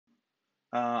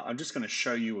I'm just going to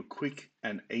show you a quick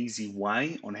and easy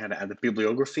way on how to add the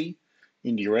bibliography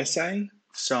into your essay.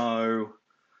 So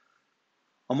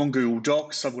I'm on Google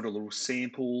Docs. I've got a little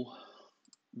sample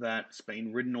that's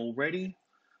been written already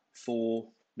for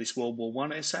this World War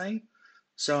I essay.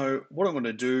 So what I'm going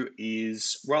to do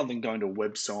is, rather than going to a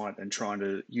website and trying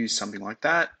to use something like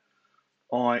that,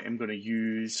 I am going to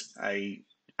use an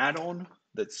add-on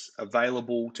that's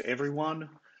available to everyone,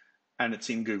 and it's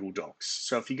in Google Docs.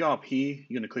 So if you go up here,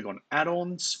 you're going to click on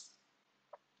add-ons.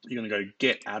 You're going to go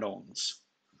get add-ons.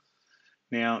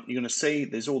 Now you're going to see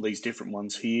there's all these different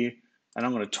ones here, and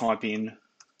I'm going to type in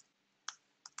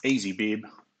EasyBib,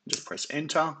 just press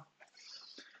enter.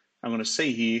 I'm going to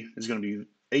see here there's going to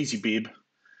be EasyBib,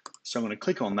 so I'm going to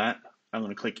click on that. I'm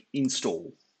going to click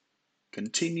install,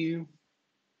 continue.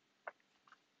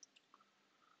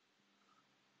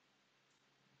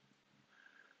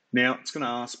 Now it's going to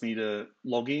ask me to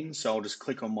log in, so I'll just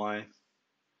click on my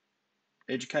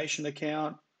education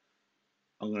account.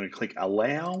 I'm going to click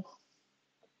allow,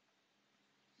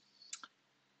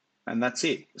 and that's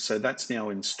it. So that's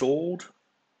now installed.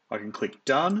 I can click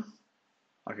done.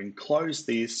 I can close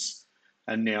this,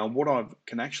 and now what I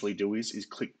can actually do is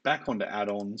click back onto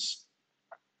add-ons,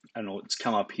 and it's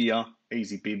come up here,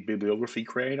 EasyBib Bibliography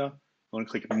Creator. I'm going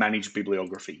to click Manage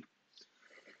Bibliography.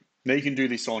 Now you can do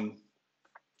this on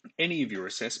any of your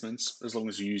assessments as long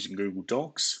as you're using Google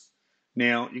Docs.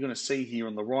 Now you're going to see here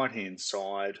on the right hand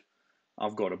side,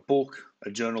 I've got a book,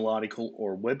 a journal article,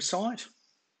 or a website.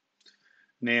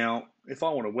 Now if I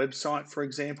want a website, for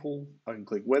example, I can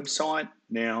click website.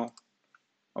 Now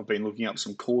I've been looking up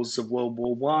some causes of World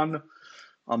War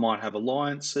I might have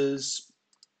alliances.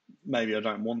 Maybe I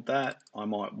don't want that. I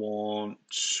might want,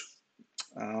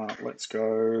 let's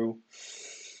go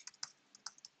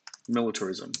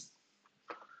militarism.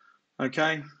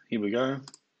 Okay, here we go.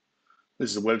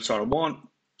 This is the website I want.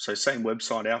 So same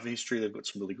website, Alpha History, they've got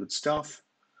some really good stuff.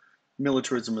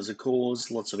 Militarism as a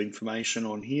cause, lots of information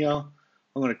on here.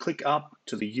 I'm going to click up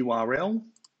to the URL, and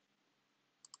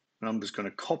I'm just going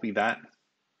to copy that,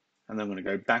 and then I'm going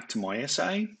to go back to my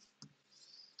essay,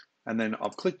 and then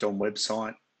I've clicked on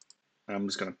website, and I'm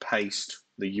just going to paste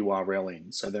the URL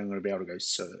in. So then I'm going to be able to go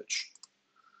search.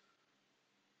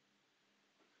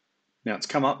 Now it's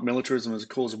come up, militarism as a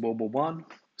cause of World War I,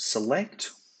 select,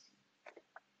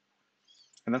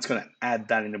 and that's going to add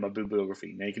that into my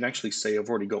bibliography. Now you can actually see I've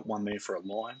already got one there for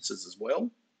alliances as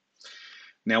well.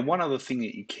 Now one other thing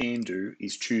that you can do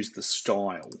is choose the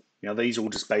style. Now these all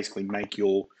just basically make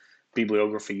your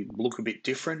bibliography look a bit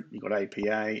different. You've got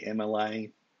APA,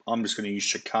 MLA. I'm just going to use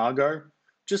Chicago.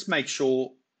 Just make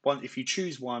sure, if you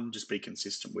choose one, just be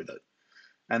consistent with it.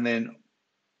 And then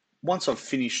once I've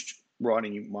finished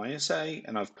writing my essay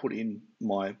and I've put in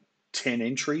my 10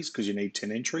 entries, because you need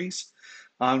 10 entries,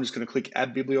 I'm just going to click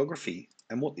Add Bibliography.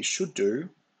 And what this should do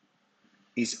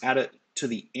is add it to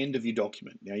the end of your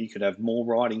document. Now you could have more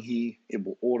writing here. It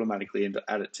will automatically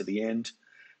add it to the end.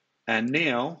 And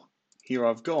now here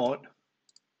I've got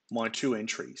my 2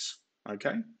 entries,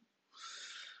 okay?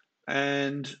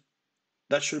 And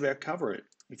that should about cover it.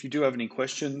 If you do have any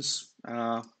questions,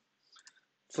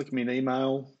 flick me an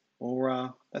email,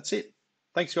 or that's it.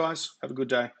 Thanks, guys. Have a good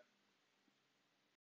day.